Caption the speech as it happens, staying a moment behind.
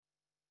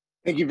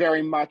Thank you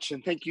very much.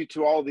 And thank you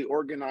to all the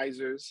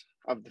organizers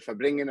of the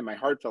Fabringen and my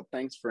heartfelt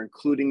thanks for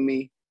including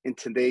me in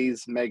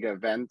today's mega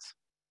event.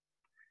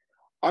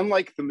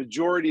 Unlike the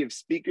majority of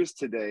speakers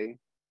today,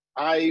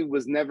 I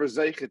was never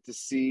zeiche to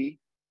see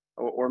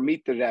or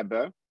meet the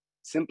Rebbe.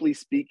 Simply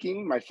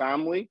speaking, my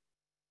family,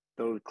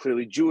 though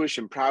clearly Jewish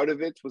and proud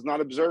of it, was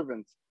not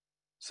observant.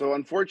 So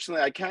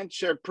unfortunately, I can't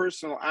share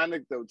personal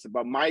anecdotes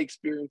about my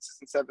experiences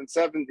in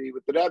 770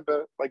 with the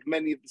Rebbe like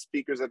many of the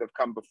speakers that have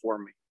come before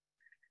me.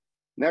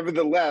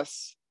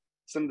 Nevertheless,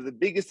 some of the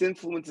biggest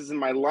influences in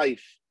my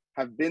life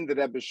have been the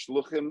Rebbe's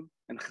shluchim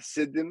and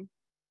chassidim,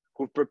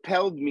 who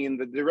propelled me in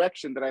the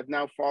direction that I've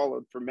now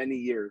followed for many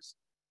years.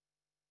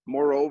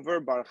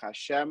 Moreover, Baruch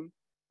Hashem,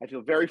 I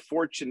feel very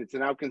fortunate to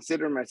now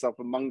consider myself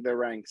among their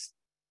ranks.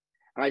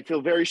 And I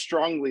feel very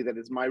strongly that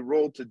it's my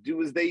role to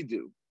do as they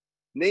do,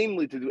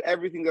 namely to do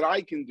everything that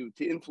I can do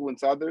to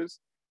influence others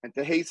and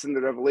to hasten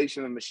the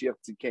revelation of Mashiach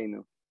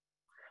Tzidkenu.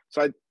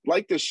 So I'd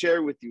like to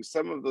share with you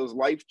some of those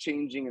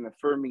life-changing and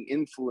affirming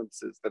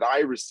influences that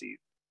I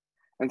received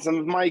and some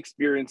of my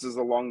experiences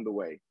along the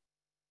way.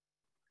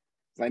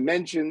 As I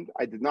mentioned,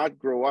 I did not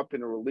grow up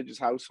in a religious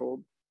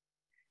household.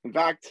 In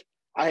fact,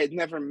 I had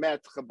never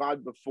met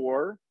Chabad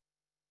before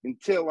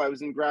until I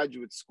was in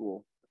graduate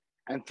school.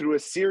 And through a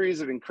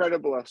series of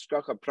incredible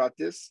Hashgacha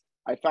Pratis,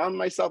 I found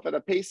myself at a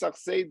Pesach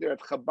Seder at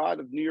Chabad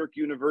of New York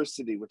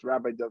University with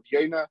Rabbi Dov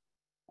Yona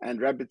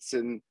and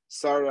Rebbetzin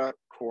Sarah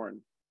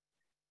Korn.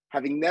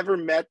 Having never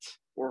met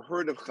or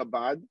heard of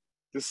Chabad,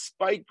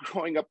 despite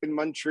growing up in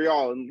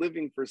Montreal and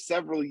living for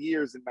several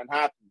years in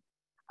Manhattan,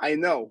 I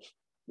know,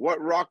 what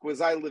rock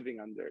was I living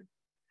under?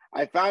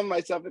 I found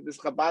myself at this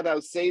Chabad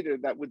House Seder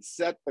that would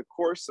set the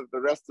course of the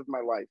rest of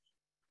my life.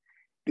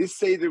 This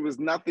Seder was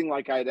nothing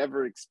like I'd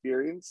ever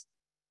experienced.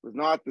 It was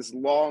not this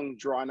long,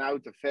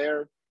 drawn-out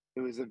affair.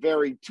 It was a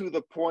very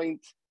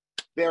to-the-point,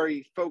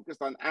 very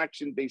focused on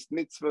action-based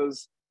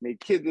mitzvahs, made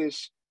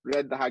Kiddush,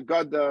 read the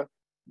Haggadah,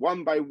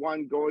 one by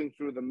one going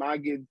through the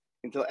Magid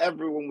until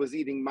everyone was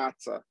eating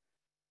matzah.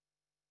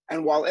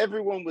 And while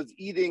everyone was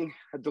eating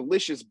a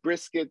delicious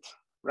brisket,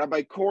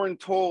 Rabbi Korn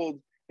told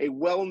a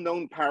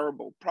well-known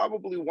parable,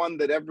 probably one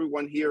that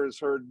everyone here has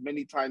heard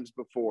many times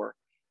before.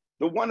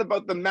 The one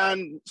about the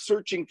man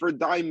searching for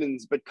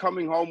diamonds, but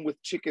coming home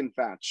with chicken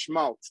fat,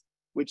 schmaltz,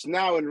 which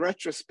now in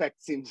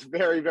retrospect seems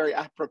very, very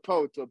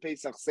apropos to a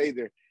Pesach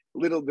Seder.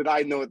 Little did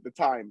I know at the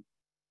time.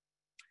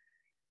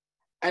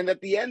 And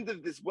at the end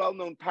of this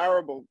well-known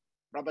parable,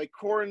 Rabbi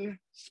Korn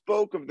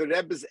spoke of the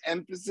Rebbe's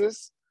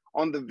emphasis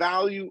on the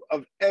value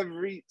of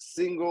every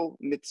single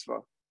mitzvah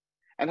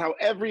and how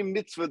every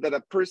mitzvah that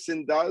a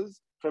person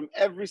does from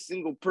every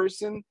single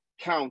person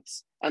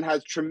counts and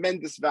has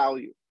tremendous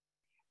value.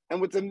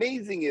 And what's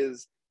amazing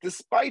is,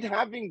 despite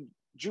having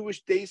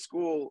Jewish day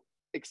school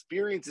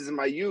experiences in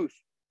my youth,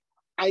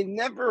 I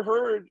never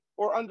heard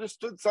or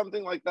understood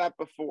something like that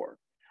before.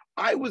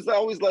 I was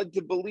always led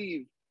to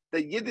believe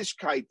that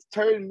Yiddishkeit,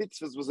 Torah and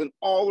mitzvahs, was an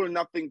all or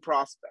nothing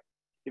prospect.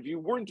 If you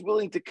weren't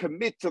willing to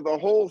commit to the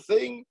whole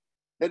thing,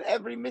 then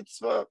every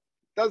mitzvah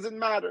doesn't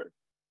matter.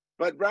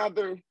 But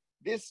rather,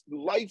 this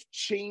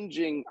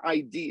life-changing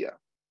idea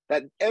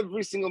that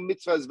every single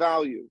mitzvah has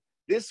value,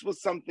 this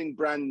was something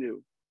brand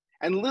new.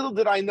 And little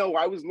did I know,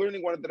 I was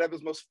learning one of the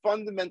Rebbe's most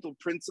fundamental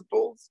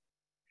principles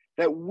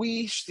that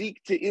we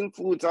seek to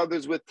influence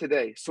others with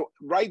today. So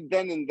right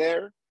then and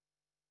there,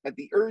 at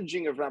the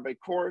urging of Rabbi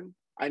Korn,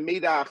 I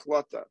made a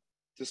achlata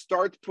to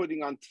start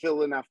putting on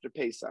tefillin after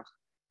Pesach.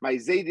 My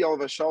Zaydi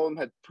Alav Shalom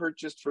had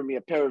purchased for me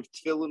a pair of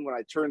tefillin when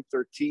I turned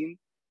 13.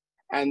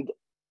 And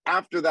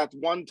after that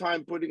one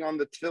time putting on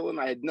the tefillin,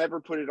 I had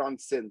never put it on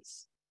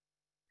since.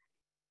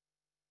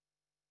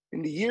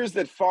 In the years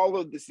that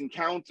followed this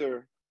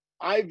encounter,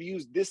 I've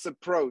used this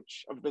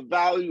approach of the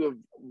value of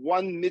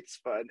one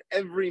mitzvah and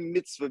every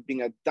mitzvah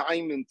being a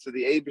diamond to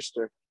the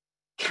Aibeshter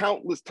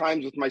countless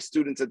times with my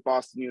students at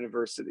Boston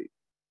University.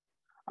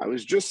 I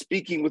was just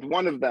speaking with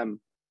one of them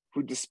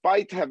who,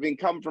 despite having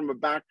come from a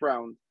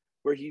background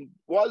where he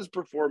was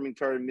performing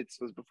Torah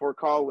mitzvahs before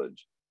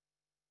college,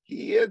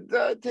 he had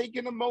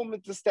taken a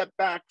moment to step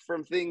back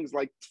from things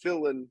like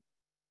tefillin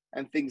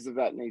and things of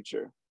that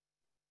nature.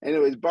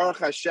 Anyways, Baruch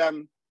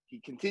Hashem,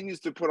 he continues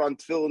to put on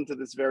tefillin to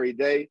this very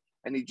day,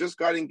 and he just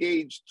got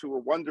engaged to a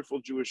wonderful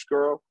Jewish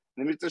girl.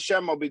 And Mitzvah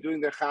Hashem, I'll be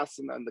doing their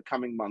chasana in the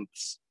coming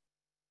months.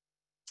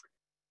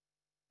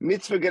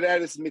 Mitzvah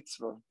gereres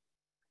mitzvah.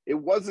 It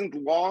wasn't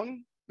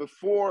long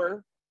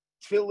before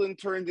tefillin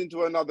turned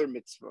into another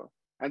mitzvah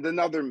and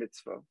another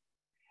mitzvah.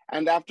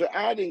 And after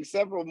adding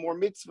several more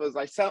mitzvahs,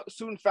 I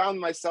soon found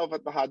myself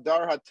at the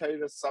Hadar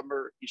HaTorah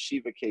summer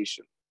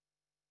yeshivacation.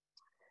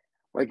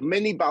 Like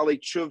many Balei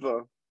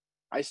Tshuva,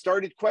 I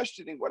started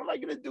questioning, what am I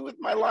going to do with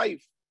my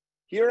life?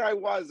 Here I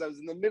was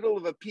in the middle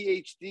of a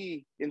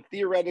PhD in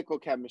theoretical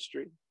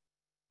chemistry.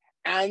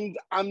 And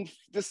I'm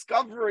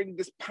discovering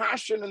this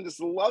passion and this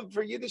love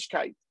for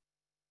Yiddishkeit.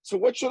 So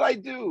what should I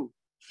do?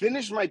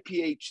 Finish my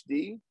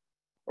PhD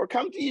or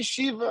come to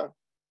yeshiva?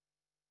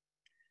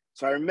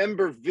 So I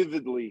remember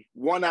vividly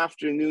one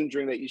afternoon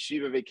during that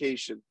yeshiva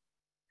vacation,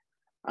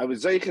 I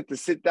was zeichet to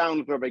sit down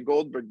with Rabbi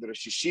Goldberg, the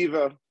Rosh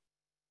Yeshiva,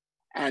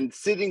 and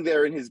sitting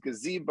there in his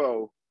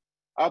gazebo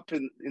up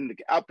in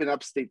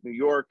upstate New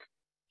York,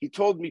 he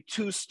told me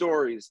two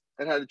stories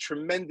that had a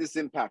tremendous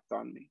impact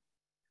on me.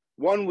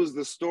 One was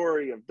the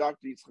story of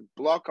Dr. Yitzchak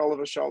Bloch,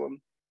 aleph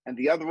shalom, and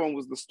the other one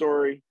was the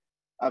story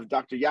of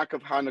Dr.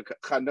 Yaakov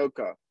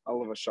Chanoka,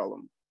 aleph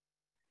shalom.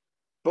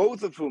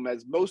 Both of whom,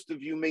 as most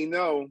of you may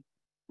know,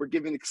 were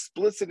given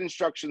explicit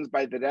instructions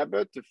by the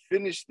Rebbe to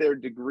finish their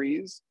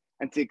degrees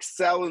and to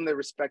excel in their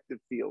respective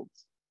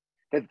fields.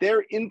 That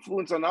their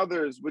influence on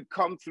others would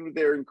come through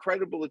their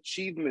incredible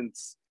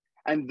achievements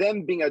and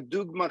them being a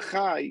dugma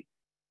chai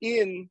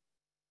in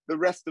the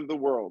rest of the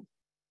world.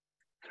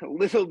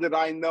 Little did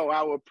I know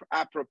how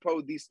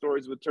apropos these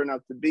stories would turn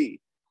out to be.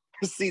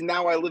 See,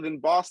 now I live in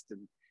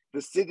Boston,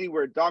 the city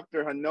where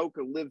Dr.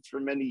 Hanoka lived for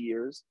many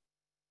years,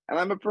 and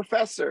I'm a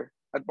professor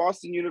at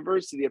Boston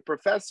University, a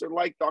professor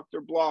like Dr.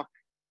 Bloch.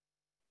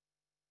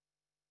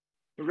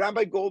 But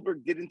Rabbi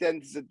Goldberg didn't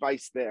end his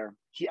advice there.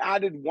 He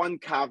added one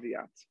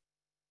caveat.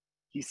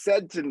 He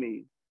said to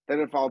me that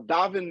if I'll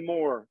daven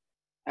more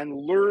and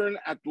learn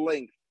at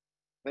length,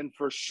 then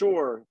for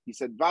sure, he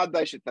said,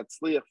 Vaday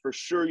shetatzliach, for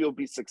sure you'll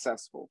be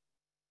successful.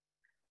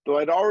 Though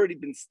I'd already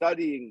been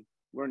studying,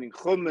 learning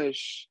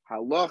Chumash,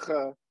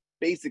 Halacha,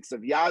 basics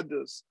of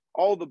Yadus,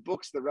 all the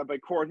books that Rabbi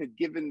Korn had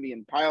given me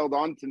and piled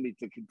onto me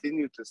to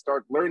continue to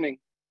start learning,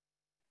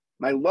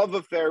 my love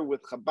affair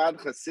with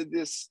Chabad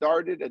Chassidus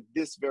started at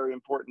this very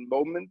important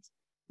moment,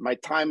 my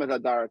time at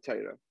Hadar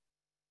Torah.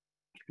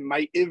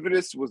 My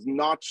Ivris was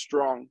not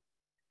strong,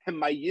 and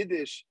my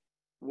Yiddish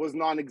was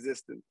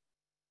non-existent.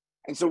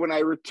 And so when I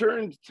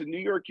returned to New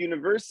York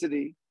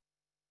University,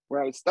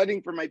 where I was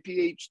studying for my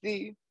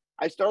PhD,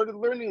 I started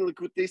learning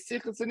Likutei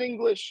Sichos in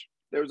English.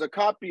 There was a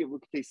copy of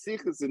Likutei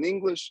Sichos in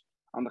English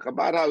on the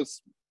Chabad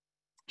House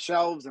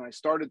shelves, and I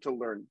started to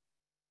learn.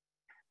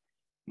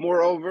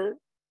 Moreover,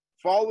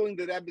 following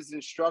the Rebbe's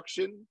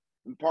instruction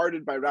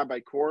imparted by Rabbi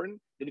Korn,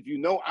 that if you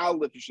know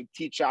aleph, you should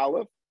teach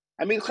aleph,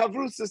 I made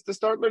chavrusas to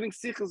start learning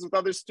sichos with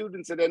other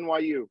students at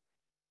NYU.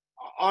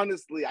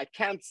 Honestly, I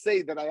can't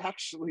say that I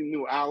actually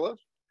knew aleph,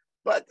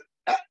 but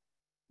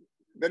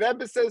the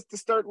Rebbe says to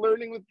start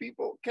learning with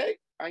people. Okay,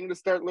 I'm going to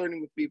start learning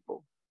with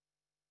people.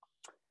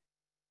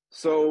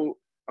 So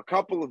a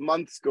couple of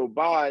months go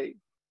by,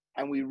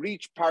 and we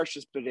reach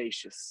Parshas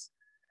Bereshis,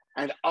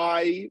 and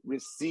I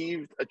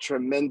received a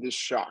tremendous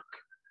shock.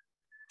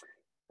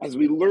 As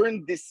we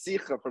learned this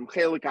sicha from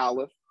Chelik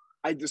Aleph,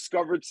 I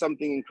discovered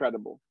something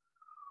incredible.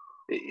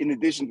 In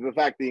addition to the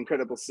fact, the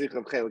incredible sicha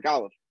of Chelik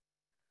Aleph,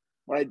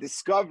 what I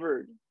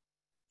discovered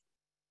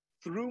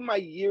through my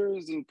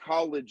years in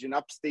college in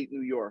upstate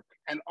New York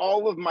and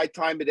all of my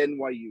time at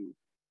NYU,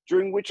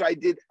 during which I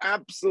did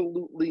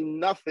absolutely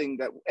nothing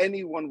that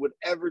anyone would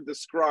ever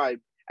describe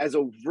as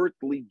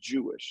overtly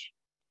Jewish.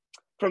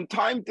 From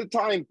time to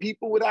time,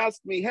 people would ask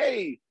me,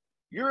 hey,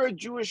 you're a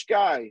Jewish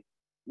guy.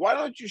 Why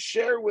don't you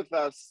share with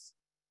us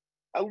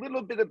a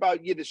little bit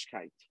about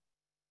Yiddishkeit?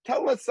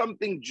 Tell us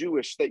something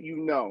Jewish that you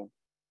know.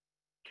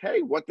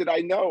 Okay, what did I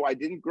know? I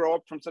didn't grow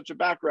up from such a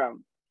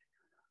background.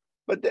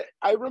 But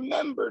I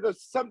remembered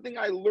something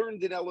I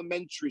learned in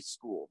elementary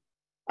school.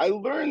 I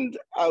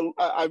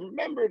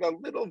remembered a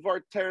little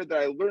varter that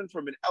I learned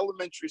from an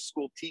elementary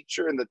school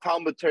teacher in the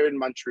Talmud Torah in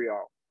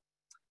Montreal.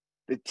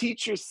 The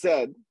teacher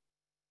said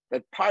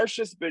that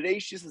Parshas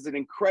Bereshis has an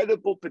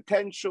incredible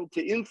potential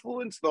to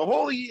influence the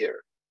whole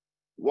year.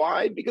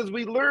 Why? Because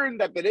we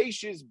learned that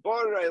Bereshis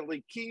Bara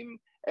Elikim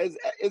is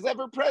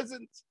ever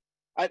present.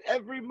 At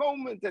every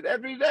moment, at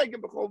every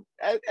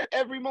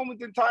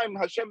moment in time,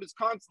 Hashem is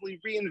constantly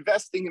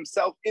reinvesting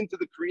himself into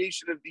the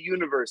creation of the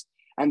universe.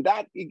 And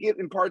that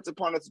imparts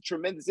upon us a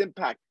tremendous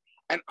impact.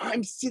 And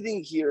I'm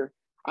sitting here,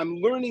 I'm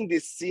learning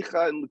this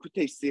sicha and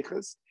Likutei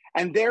Sichos,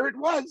 and there it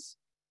was.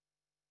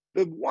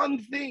 The one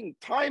thing,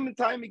 time and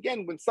time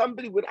again, when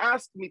somebody would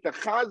ask me to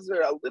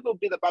chazer a little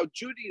bit about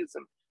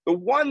Judaism, the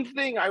one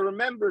thing I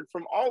remembered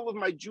from all of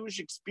my Jewish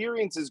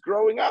experiences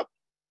growing up,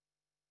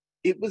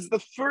 it was the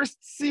first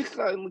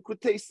sicha in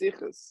Likutei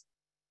Sichos.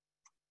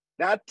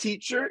 That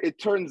teacher, it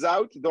turns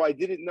out, though I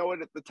didn't know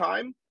it at the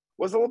time,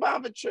 was a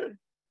Lubavitcher,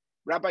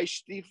 Rabbi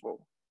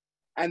Stiefel.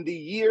 And the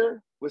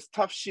year was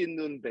Tafshin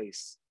Nun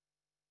Beis.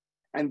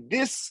 And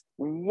this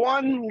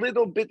one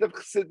little bit of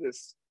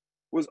Chassidus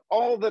was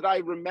all that I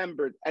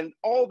remembered and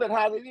all that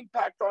had an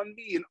impact on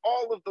me in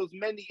all of those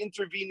many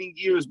intervening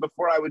years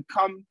before I would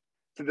come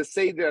to the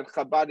Seder at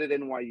Chabad at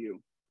NYU.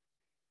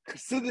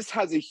 Chassidus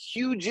has a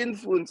huge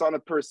influence on a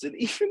person,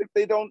 even if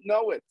they don't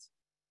know it.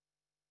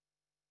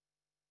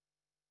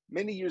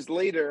 Many years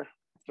later,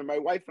 after my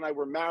wife and I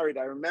were married,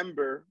 I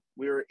remember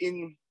we were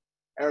in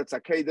Eretz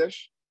HaKodesh,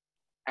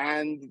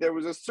 and there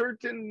was a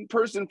certain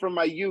person from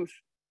my youth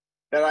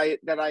that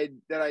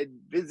I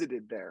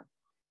visited there.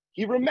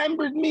 He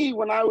remembered me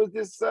when I was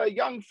this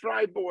young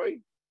fry boy,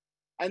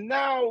 and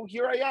now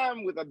here I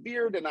am with a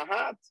beard and a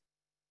hat,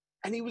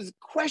 and he was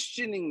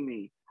questioning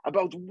me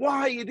about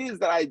why it is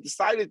that I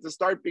decided to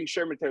start being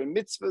Shemitah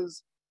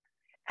mitzvahs,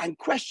 and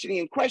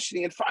questioning.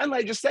 And finally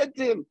I just said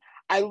to him,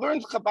 I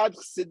learned Chabad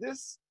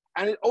Chassidus,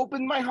 and it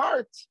opened my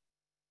heart.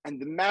 And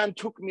the man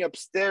took me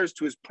upstairs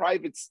to his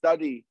private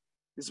study.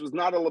 This was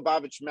not a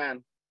Lubavitch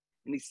man.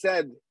 And he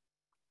said,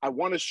 I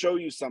want to show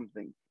you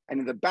something.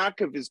 And in the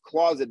back of his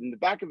closet, in the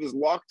back of his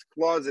locked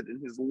closet,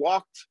 in his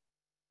locked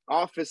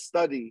office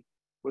study,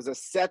 was a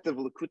set of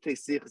Likutei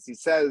Sichos. He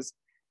says,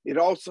 it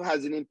also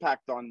has an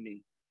impact on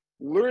me.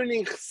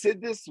 Learning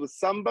Chassidus with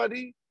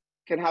somebody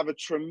does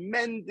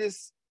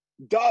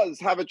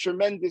have a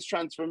tremendous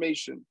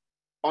transformation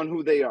on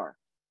who they are.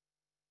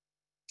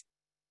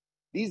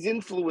 These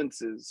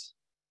influences,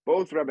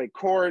 both Rabbi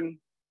Korn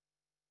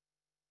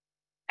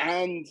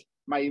and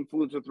my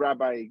influence with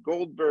Rabbi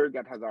Goldberg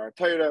at Hazar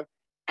Torah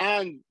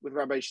and with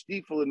Rabbi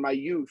Stiefel in my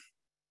youth,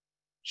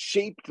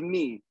 shaped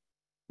me,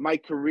 my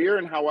career,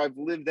 and how I've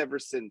lived ever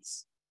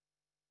since.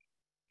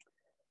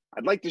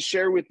 I'd like to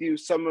share with you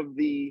some of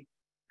the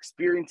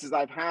experiences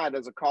I've had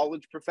as a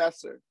college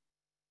professor.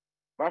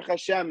 Baruch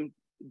Hashem,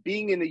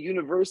 being in a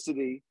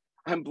university,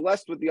 I'm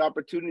blessed with the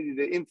opportunity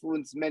to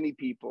influence many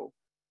people.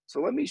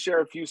 So let me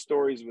share a few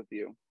stories with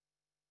you.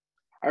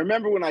 I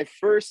remember when I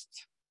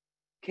first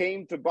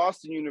came to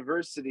Boston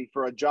University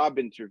for a job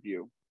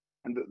interview,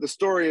 and the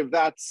story of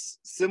that's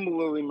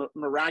similarly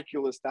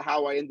miraculous to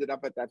how I ended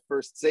up at that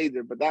first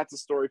Seder, but that's a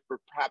story for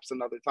perhaps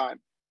another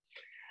time.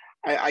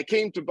 I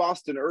came to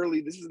Boston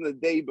early. This is the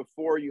day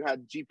before you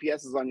had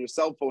GPSs on your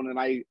cell phone, and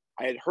I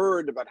had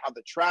heard about how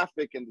the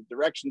traffic and the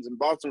directions in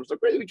Boston were so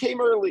great. We came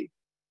early,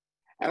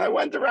 and I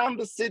went around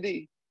the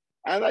city,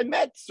 and I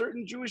met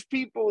certain Jewish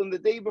people in the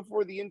day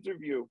before the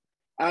interview.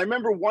 And I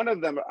remember one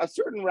of them, a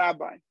certain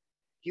rabbi,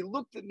 he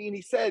looked at me and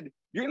he said,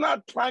 "You're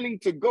not planning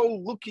to go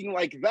looking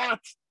like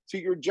that to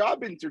your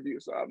job interview."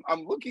 So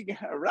I'm looking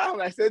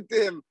around. I said to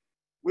him,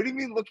 "What do you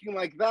mean looking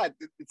like that?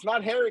 It's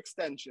not hair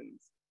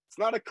extensions. It's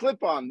not a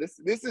clip-on.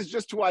 This is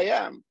just who I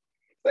am."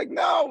 It's like,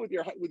 "No, with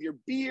your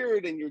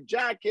beard and your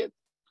jacket."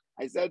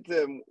 I said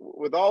to him,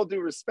 with all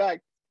due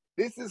respect,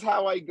 "This is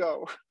how I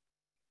go.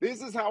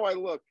 This is how I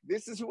look.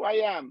 This is who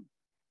I am.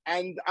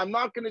 And I'm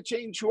not going to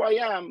change who I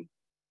am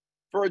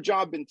for a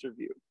job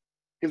interview."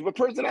 Because a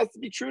person has to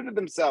be true to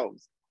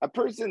themselves. A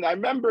person, I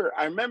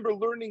remember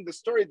learning the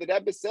story that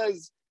Ebbe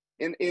says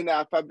in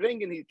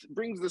Fabringen. He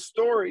brings the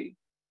story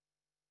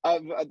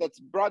of that's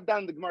brought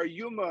down the Gemara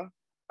Yuma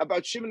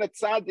about Shimon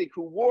HaTzadik,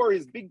 who wore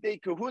his big day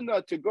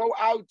kahuna to go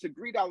out to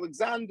greet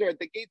Alexander at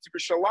the gates of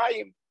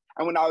Yerushalayim.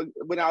 And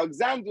when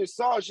Alexander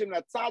saw Shimon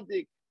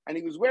HaTzadik and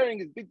he was wearing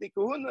his big day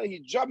kahuna, he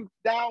jumped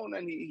down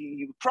and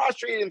he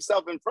prostrated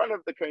himself in front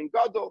of the Kohen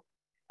Gadol.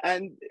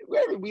 And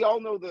we all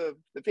know the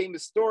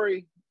famous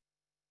story.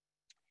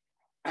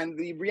 And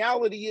the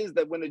reality is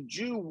that when a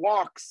Jew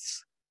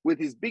walks with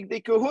his big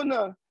day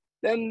kahuna,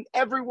 then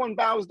everyone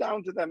bows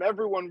down to them.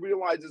 Everyone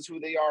realizes who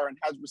they are and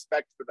has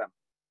respect for them.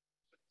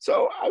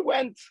 So I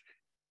went,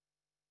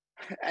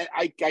 and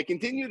I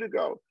continue to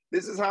go.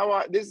 This is how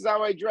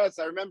I dress.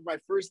 I remember my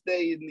first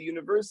day in the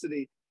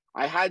university.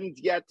 I hadn't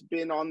yet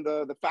been on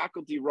the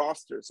faculty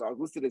roster, so I was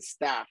listed as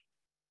staff.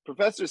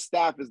 Professor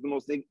staff is the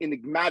most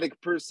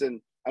enigmatic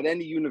person at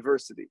any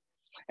university.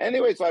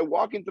 Anyway, so I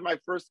walk into my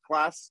first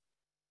class,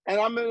 and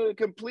I'm a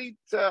complete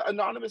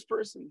anonymous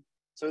person.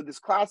 So this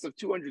class of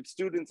 200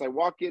 students, I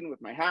walk in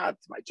with my hat,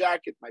 my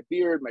jacket, my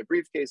beard, my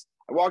briefcase.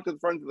 I walk to the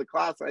front of the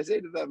class, and I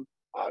say to them,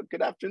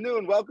 "Good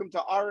afternoon, welcome to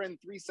RN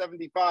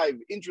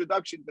 375,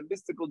 Introduction to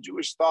Mystical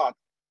Jewish Thought."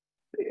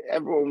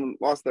 Everyone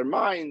lost their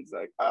minds,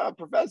 like,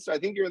 "Professor, I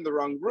think you're in the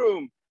wrong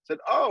room." I said,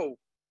 "Oh,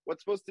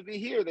 what's supposed to be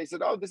here?" They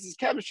said, "Oh, this is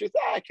chemistry." I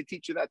said, "I could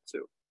teach you that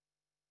too."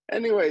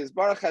 Anyways,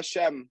 Baruch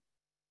Hashem,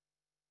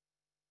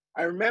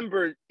 I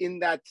remember in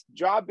that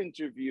job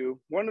interview,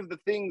 one of the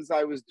things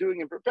I was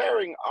doing and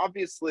preparing,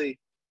 obviously,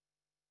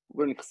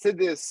 learning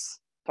Chassidus,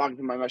 talking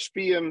to my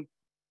mashpiyim,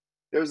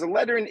 there was a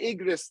letter in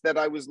Igris that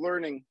I was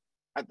learning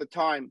at the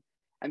time,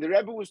 and the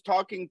Rebbe was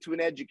talking to an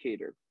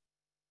educator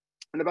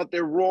and about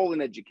their role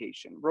in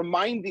education,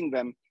 reminding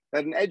them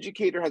that an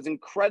educator has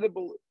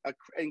incredible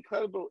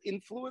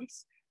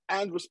influence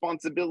and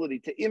responsibility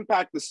to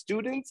impact the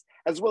students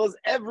as well as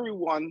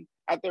everyone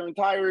at their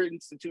entire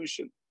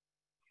institution.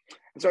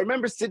 And so I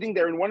remember sitting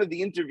there in one of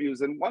the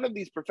interviews, and one of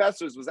these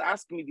professors was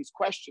asking me these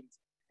questions,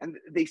 and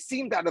they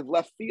seemed out of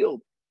left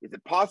field. Is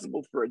it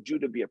possible for a Jew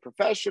to be a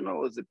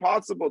professional? Is it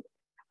possible?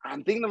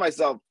 I'm thinking to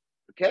myself,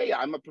 okay,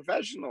 I'm a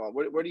professional.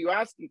 What are you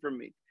asking from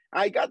me?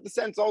 I got the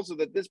sense also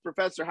that this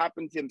professor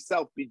happened to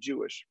himself be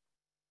Jewish.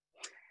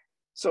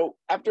 So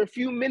after a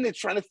few minutes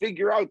trying to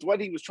figure out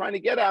what he was trying to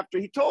get after,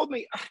 he told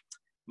me,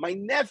 "My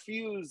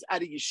nephew's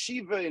at a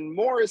yeshiva in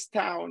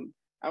Morristown."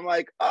 I'm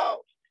like,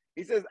 "Oh."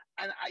 He says,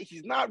 and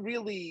he's not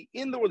really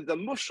in the world, the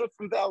mushroom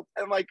from Welt.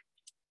 And I'm like,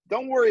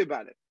 "Don't worry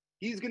about it.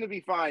 He's going to be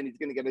fine. He's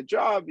going to get a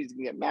job. He's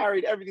going to get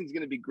married. Everything's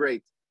going to be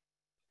great."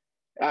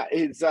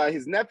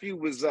 His nephew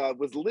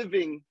was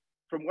living,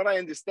 from what I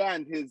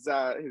understand, his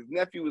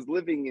nephew was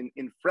living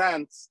in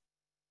France,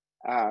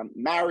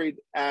 married,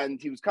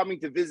 and he was coming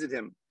to visit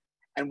him.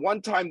 And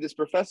one time, this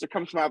professor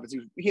comes to my office.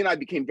 He and I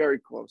became very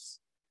close.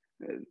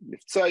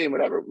 Mitzvah and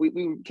whatever, we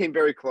became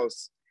very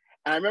close.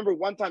 And I remember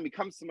one time he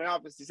comes to my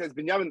office, he says,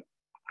 Binyomin,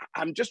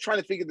 I'm just trying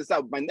to figure this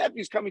out. My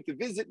nephew's coming to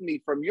visit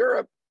me from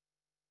Europe,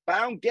 but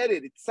I don't get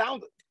it.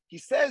 He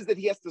says that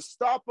he has to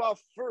stop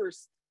off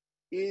first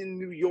in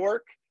New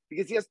York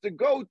because he has to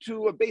go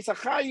to a Beis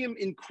HaChaim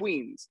in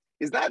Queens.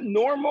 Is that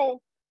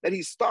normal that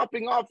he's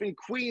stopping off in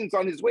Queens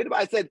on his way to?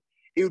 I said,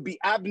 it would be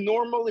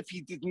abnormal if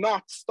he did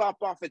not stop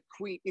off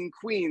in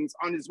Queens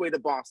on his way to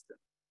Boston.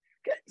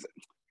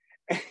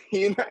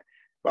 Okay.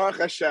 Baruch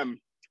Hashem,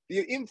 the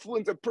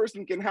influence a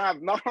person can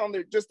have, not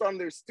just on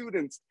their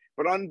students,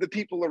 but on the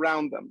people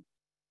around them.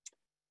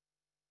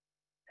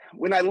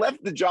 When I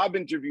left the job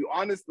interview,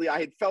 honestly,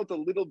 I had felt a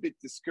little bit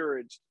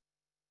discouraged.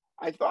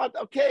 I thought,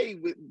 okay,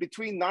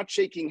 between not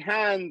shaking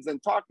hands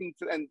and talking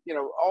to, and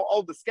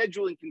all the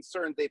scheduling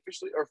concerns, they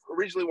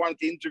originally wanted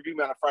to interview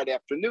me on a Friday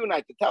afternoon. I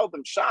had to tell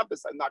them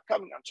Shabbos, I'm not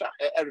coming on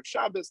Erev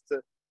Shabbos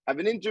to have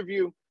an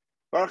interview.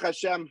 Baruch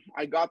Hashem,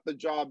 I got the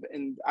job,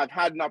 and I've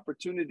had an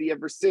opportunity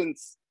ever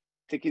since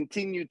to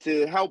continue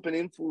to help and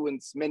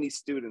influence many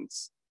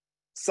students,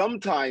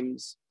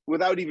 sometimes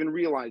without even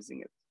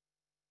realizing it.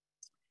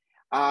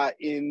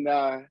 In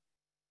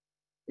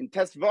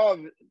Tes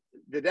Vav,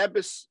 the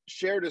Rebbe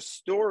shared a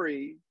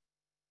story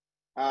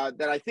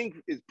that I think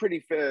is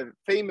pretty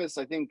famous.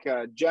 I think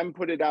Jem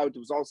put it out. It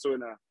was also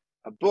in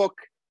a book.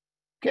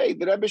 Okay,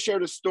 the Rebbe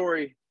shared a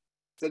story.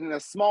 Said in a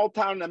small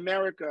town in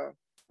America,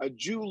 a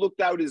Jew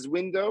looked out his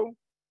window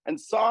and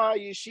saw a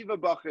yeshiva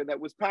bacher that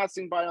was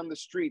passing by on the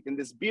street. And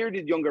this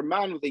bearded younger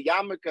man with a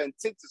yarmulke and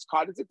tzitzis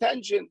caught his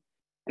attention.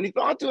 And he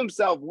thought to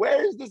himself,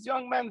 where is this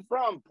young man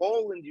from?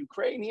 Poland,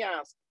 Ukraine, he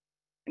asked.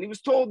 And he was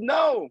told,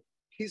 no,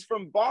 he's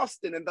from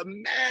Boston. And the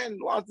man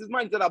lost his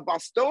mind. He said, a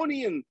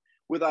Bostonian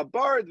with a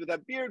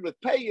beard, with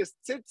payas,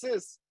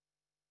 tzitzis.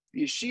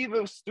 The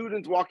yeshiva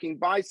student walking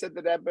by said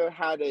that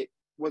Rebbe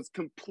was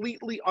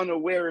completely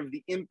unaware of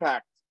the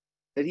impact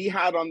that he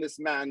had on this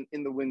man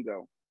in the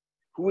window,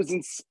 who was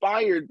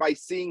inspired by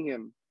seeing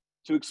him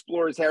to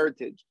explore his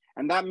heritage.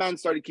 And that man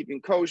started keeping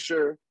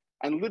kosher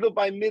and little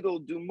by little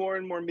do more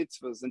and more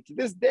mitzvahs. And to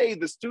this day,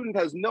 the student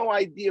has no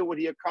idea what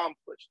he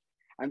accomplished.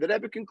 And the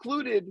Rebbe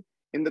concluded,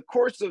 in the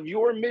course of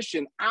your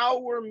mission,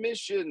 our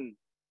mission,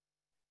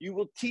 you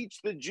will teach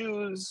the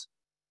Jews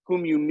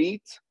whom you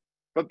meet,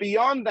 but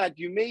beyond that,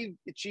 you may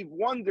achieve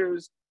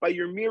wonders by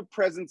your mere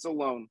presence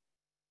alone.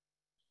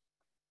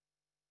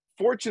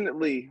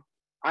 Fortunately,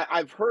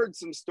 I've heard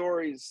some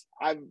stories.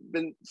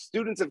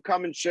 Students have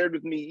come and shared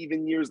with me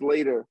even years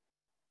later.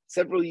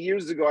 Several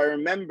years ago, I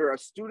remember a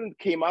student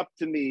came up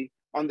to me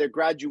on their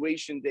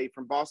graduation day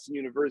from Boston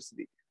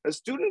University, a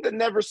student that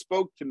never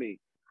spoke to me.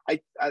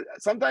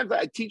 Sometimes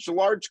I teach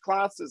large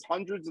classes,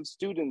 hundreds of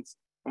students,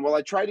 and while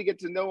I try to get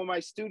to know my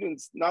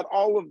students, not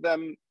all of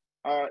them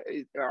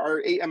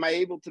am I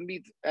able to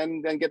meet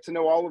and get to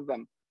know all of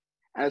them.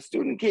 And a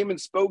student came and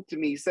spoke to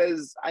me. He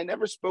says, I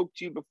never spoke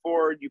to you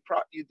before. You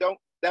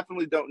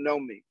definitely don't know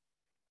me.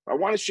 I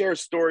want to share a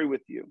story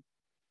with you.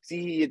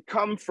 See, he had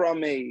come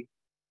from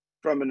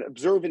an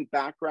observant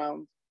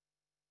background,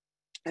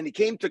 and he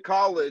came to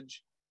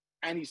college,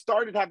 and he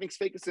started having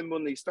sfeikus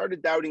emunah. He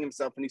started doubting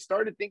himself, and he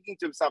started thinking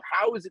to himself,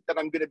 how is it that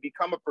I'm going to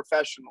become a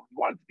professional? He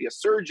wanted to be a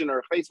surgeon or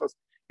a chassidus.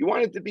 He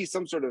wanted to be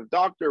some sort of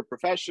doctor or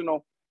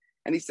professional.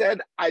 And he said,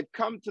 I've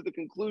come to the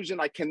conclusion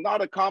I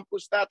cannot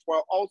accomplish that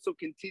while also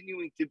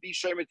continuing to be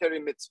shomer Torah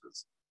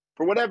mitzvahs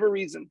for whatever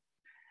reason.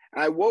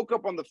 And I woke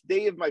up on the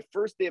day of my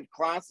first day of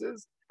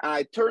classes, and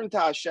I turned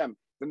to Hashem.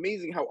 It's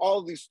amazing how all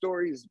of these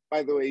stories,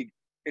 by the way,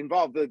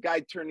 involve the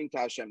guy turning to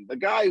Hashem. The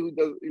guy who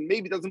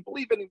maybe doesn't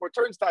believe anymore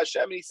turns to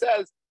Hashem, and he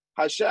says,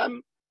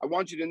 Hashem, I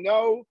want you to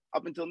know,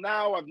 up until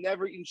now, I've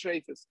never eaten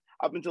shreifus.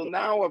 Up until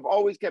now, I've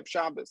always kept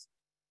Shabbos.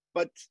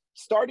 But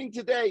starting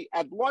today,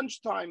 at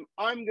lunchtime,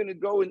 I'm going to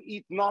go and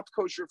eat not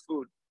kosher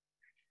food.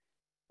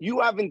 You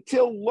have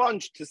until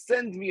lunch to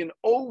send me an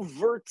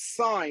overt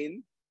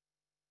sign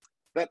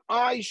that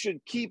I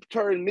should keep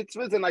Torah and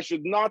mitzvahs and I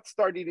should not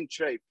start eating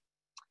treif.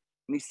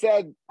 And he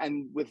said,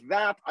 and with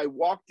that, I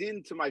walked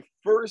into my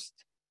first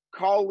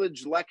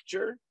college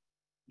lecture,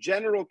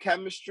 general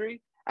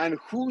chemistry, and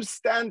who's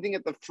standing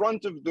at the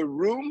front of the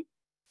room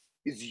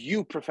is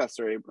you,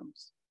 Professor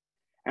Abrams.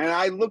 And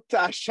I looked to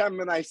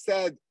Hashem and I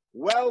said,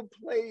 well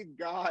played,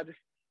 God.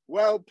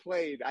 Well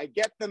played. I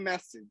get the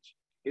message.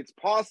 It's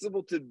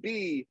possible to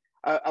be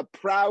a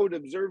proud,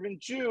 observant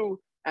Jew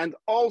and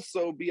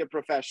also be a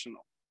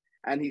professional.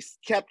 And he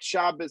kept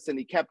Shabbos and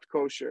he kept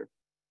kosher.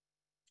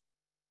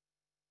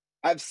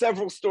 I have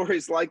several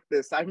stories like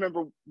this. I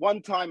remember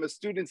one time a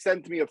student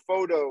sent me a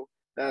photo,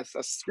 a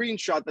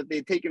screenshot that they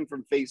had taken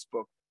from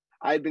Facebook.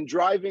 I had been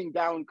driving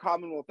down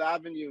Commonwealth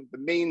Avenue, the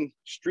main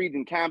street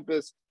in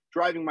campus,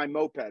 driving my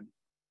moped.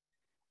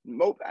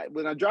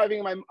 When I'm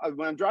driving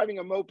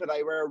a moped,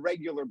 I wear a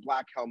regular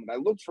black helmet. I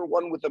looked for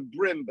one with a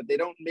brim, but they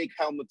don't make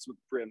helmets with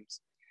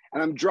brims.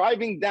 And I'm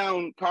driving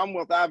down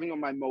Commonwealth Avenue on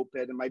my moped,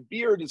 and my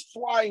beard is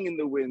flying in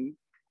the wind.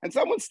 And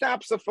someone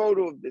snaps a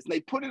photo of this, and they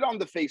put it on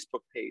the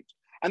Facebook page.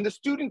 And the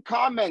student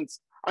comments,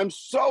 I'm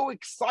so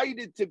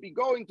excited to be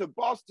going to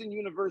Boston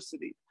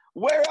University.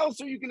 Where else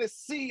are you going to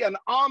see an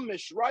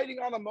Amish riding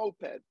on a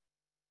moped?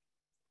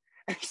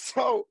 And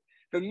so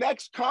the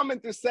next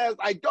commenter says,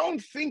 I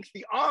don't think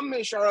the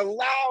Amish are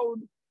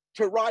allowed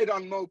to ride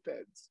on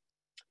mopeds.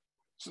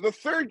 So the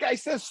third guy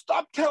says,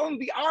 stop telling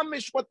the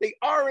Amish what they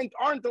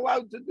aren't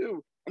allowed to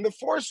do. And the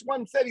fourth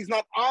one said, he's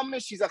not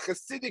Amish, he's a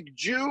Hasidic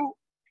Jew,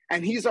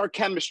 and he's our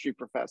chemistry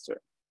professor.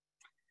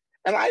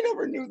 And I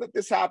never knew that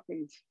this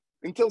happened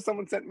until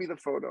someone sent me the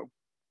photo.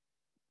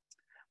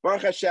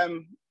 Baruch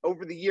Hashem,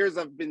 over the years,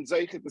 I've been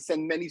zeichet to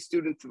send many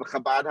students to the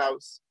Chabad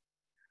house.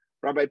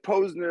 Rabbi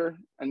Posner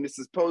and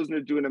Mrs.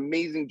 Posner do an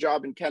amazing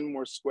job in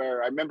Kenmore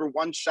Square. I remember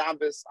one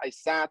Shabbos, I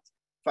sat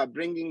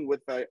bringing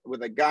with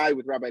a guy,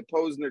 with Rabbi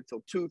Posner,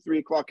 till 2, 3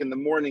 o'clock in the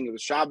morning. It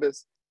was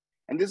Shabbos.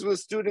 And this was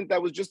a student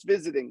that was just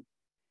visiting.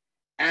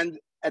 And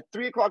at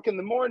 3 o'clock in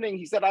the morning,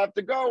 he said, I have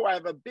to go. I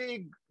have a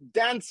big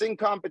dancing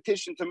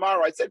competition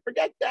tomorrow. I said,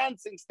 forget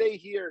dancing, stay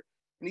here.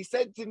 And he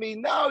said to me,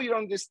 no, you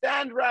don't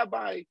understand,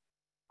 Rabbi.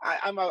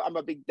 I'm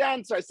a big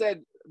dancer. I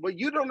said, what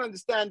you don't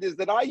understand is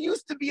that I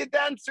used to be a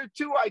dancer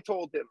too, I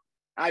told him.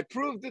 I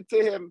proved it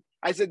to him.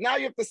 I said, now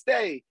you have to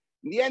stay.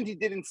 In the end, he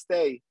didn't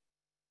stay.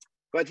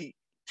 But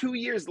 2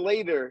 years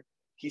later,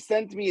 he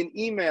sent me an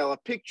email, a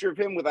picture of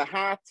him with a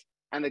hat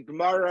and a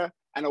Gemara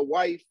and a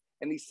wife.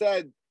 And he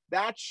said,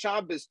 that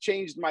Shabbos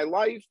changed my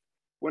life.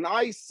 When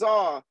I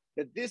saw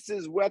that this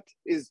is what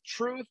is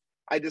truth,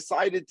 I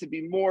decided to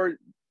be more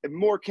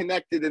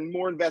connected and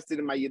more invested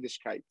in my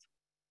Yiddishkeit.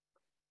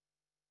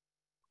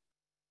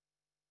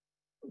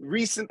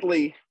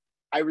 Recently,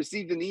 I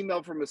received an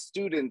email from a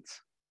student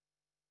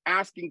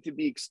asking to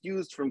be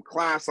excused from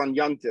class on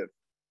Yom Tov.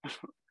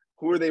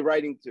 Who are they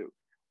writing to?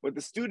 What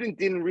the student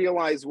didn't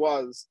realize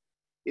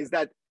is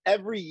that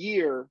every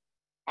year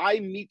I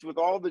meet with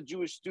all the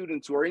Jewish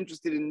students who are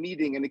interested in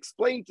meeting and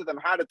explain to them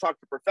how to talk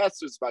to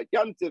professors about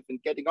Yom Tov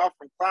and getting off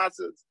from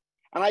classes.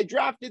 And I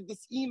drafted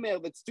this email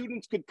that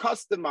students could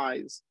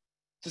customize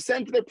to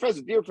send to their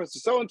professor. Dear Professor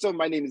so-and-so,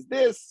 my name is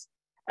this.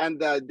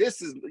 And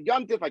this is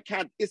Yom Tov, I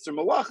can't Isser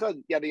Malacha,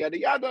 yada, yada,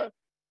 yada.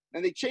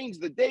 And they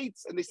changed the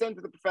dates and they sent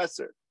to the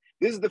professor.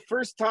 This is the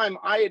first time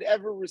I had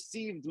ever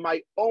received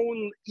my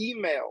own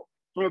email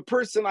from a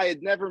person I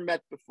had never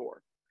met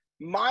before.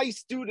 My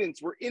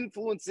students were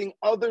influencing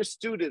other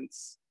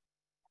students.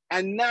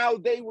 And now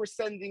they were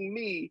sending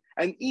me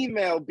an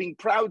email being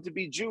proud to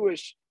be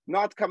Jewish,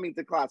 not coming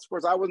to class. Of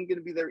course, I wasn't going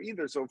to be there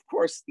either. So of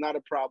course, not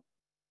a problem.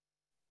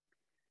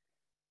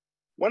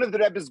 One of the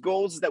Rebbe's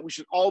goals is that we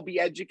should all be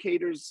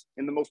educators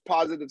in the most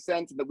positive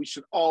sense, and that we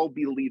should all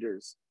be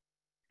leaders.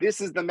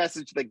 This is the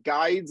message that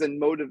guides and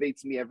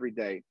motivates me every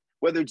day.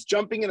 Whether it's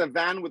jumping in a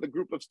van with a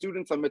group of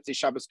students on Mitzvah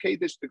Shabbos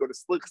Kodesh to go to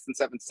Slichas in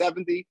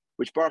 770,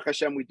 which Baruch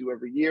Hashem we do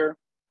every year,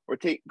 or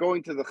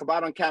going to the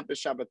Chabad on campus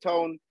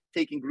Shabbaton,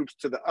 taking groups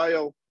to the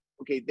aisle.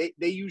 Okay,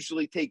 they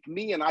usually take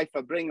me and I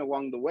bring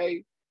along the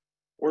way,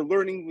 or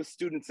learning with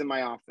students in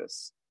my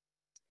office.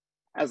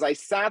 As I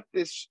sat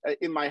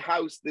in my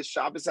house this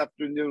Shabbos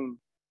afternoon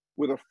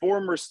with a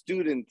former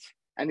student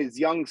and his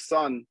young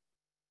son,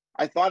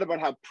 I thought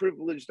about how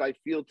privileged I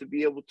feel to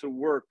be able to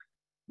work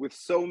with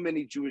so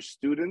many Jewish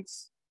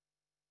students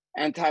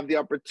and to have the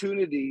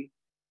opportunity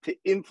to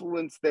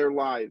influence their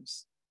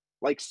lives.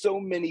 Like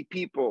so many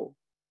people,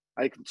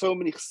 like so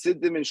many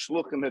Chassidim and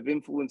Shluchim have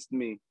influenced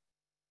me.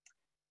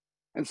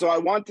 And so I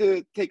want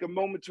to take a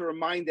moment to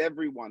remind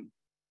everyone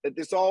that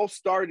this all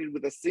started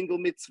with a single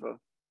mitzvah,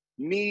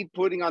 me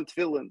putting on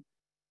tefillin.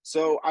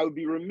 So I would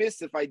be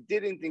remiss if I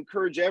didn't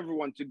encourage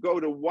everyone to go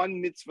to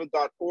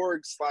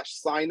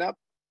onemitzvah.org/sign up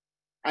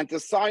and to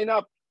sign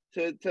up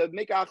to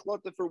make a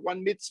achlota for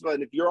one mitzvah.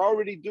 And if you're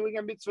already doing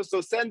a mitzvah,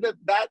 so send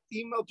that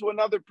email to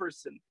another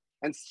person.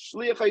 And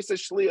shliach is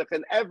shliach,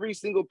 and every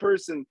single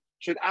person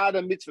should add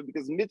a mitzvah,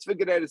 because mitzvah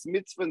gerer is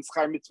mitzvah and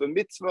schar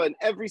mitzvah, and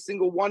every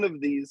single one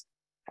of these,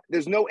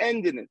 there's no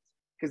end in it,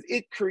 because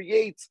it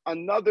creates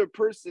another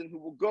person who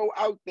will go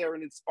out there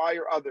and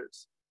inspire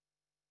others.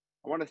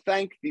 I want to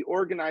thank the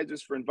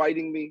organizers for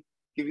inviting me,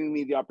 giving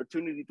me the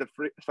opportunity to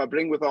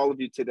bring with all of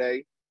you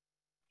today.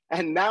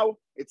 And now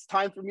it's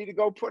time for me to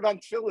go put on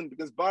tefillin,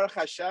 because Baruch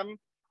Hashem,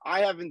 I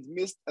haven't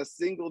missed a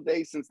single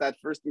day since that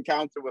first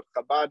encounter with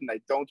Chabad, and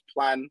I don't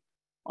plan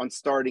on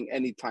starting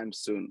anytime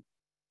soon.